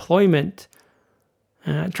and unemployment,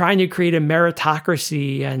 trying to create a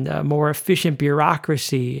meritocracy and a more efficient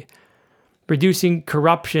bureaucracy, reducing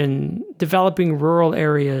corruption, developing rural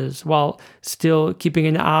areas while still keeping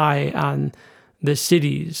an eye on the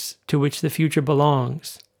cities to which the future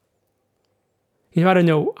belongs. I don't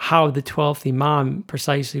know how the 12th Imam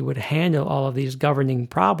precisely would handle all of these governing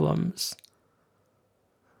problems.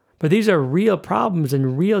 But these are real problems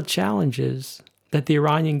and real challenges that the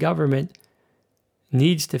Iranian government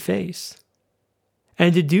needs to face.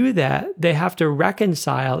 And to do that, they have to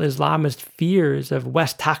reconcile Islamist fears of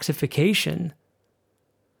West toxification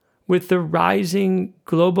with the rising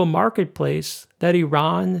global marketplace that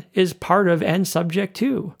Iran is part of and subject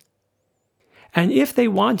to. And if they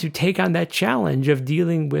want to take on that challenge of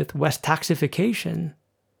dealing with West toxification,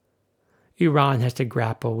 Iran has to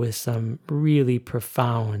grapple with some really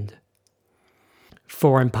profound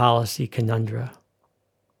foreign policy conundra.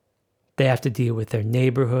 They have to deal with their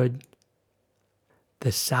neighborhood,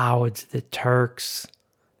 the Sauds, the Turks,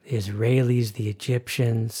 the Israelis, the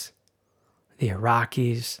Egyptians, the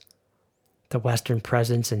Iraqis, the Western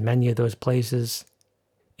presence in many of those places,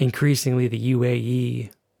 increasingly the UAE,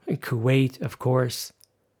 and Kuwait, of course.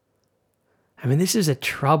 This is a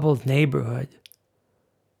troubled neighborhood,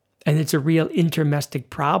 and it's a real intermestic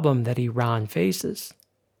problem that Iran faces.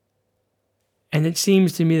 And it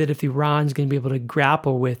seems to me that if Iran's going to be able to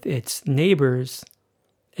grapple with its neighbors,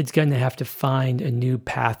 it's going to have to find a new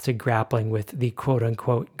path to grappling with the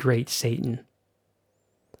quote-unquote great Satan.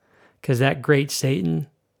 Because that great Satan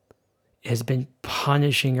has been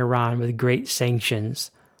punishing Iran with great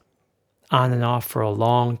sanctions on and off for a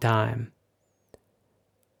long time.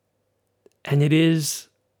 And it is,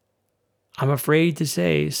 I'm afraid to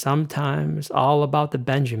say, sometimes all about the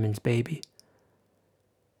Benjamins, baby.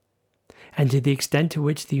 And to the extent to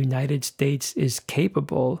which the United States is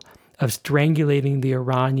capable of strangulating the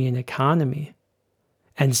Iranian economy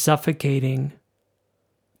and suffocating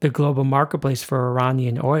the global marketplace for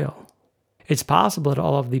Iranian oil, it's possible that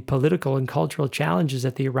all of the political and cultural challenges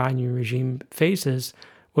that the Iranian regime faces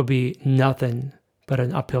will be nothing but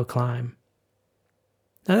an uphill climb.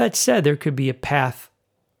 Now, that said, there could be a path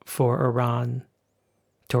for Iran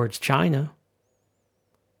towards China.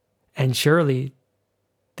 And surely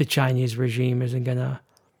the Chinese regime isn't going to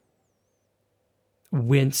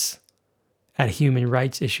wince at human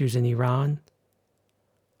rights issues in Iran.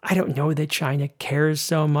 I don't know that China cares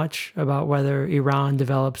so much about whether Iran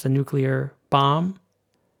develops a nuclear bomb.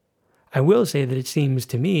 I will say that it seems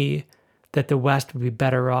to me that the West would be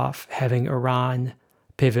better off having Iran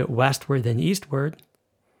pivot westward than eastward.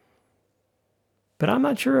 But I'm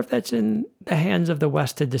not sure if that's in the hands of the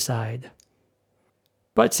West to decide.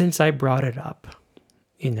 But since I brought it up,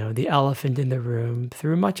 the elephant in the room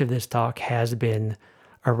through much of this talk has been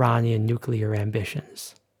Iranian nuclear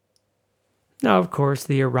ambitions. Now, of course,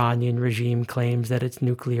 the Iranian regime claims that its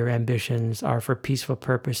nuclear ambitions are for peaceful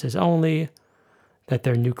purposes only, that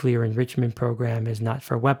their nuclear enrichment program is not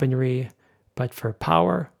for weaponry, but for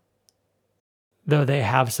power. Though they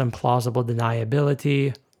have some plausible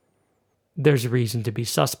deniability, there's reason to be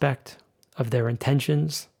suspect of their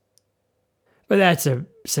intentions. But that's a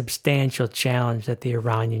substantial challenge that the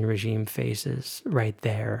Iranian regime faces right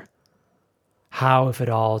there. How, if at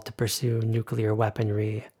all, to pursue nuclear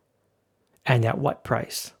weaponry, and at what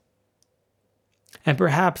price? And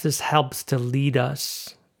perhaps this helps to lead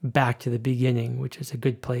us back to the beginning, which is a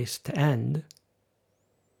good place to end.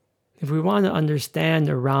 If we want to understand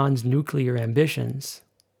Iran's nuclear ambitions,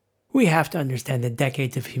 we have to understand the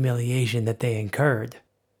decades of humiliation that they incurred.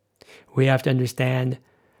 We have to understand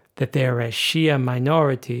that they are a Shia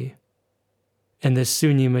minority in the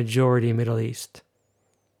Sunni majority Middle East.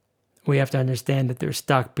 We have to understand that they're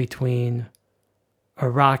stuck between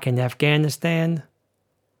Iraq and Afghanistan,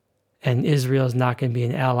 and Israel's not going to be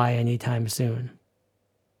an ally anytime soon.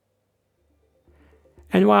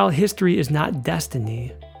 And while history is not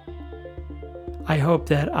destiny, I hope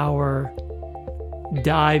that our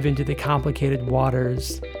dive into the complicated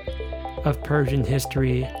waters of Persian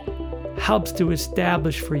history helps to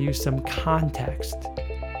establish for you some context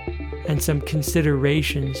and some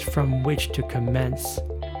considerations from which to commence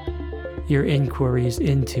your inquiries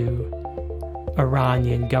into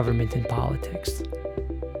Iranian government and politics.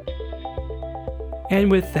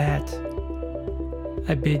 And with that,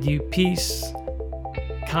 I bid you peace,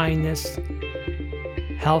 kindness,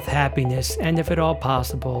 health, happiness, and if at all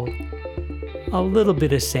possible, a little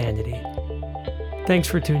bit of sanity. Thanks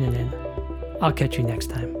for tuning in. I'll catch you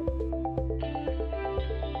next time.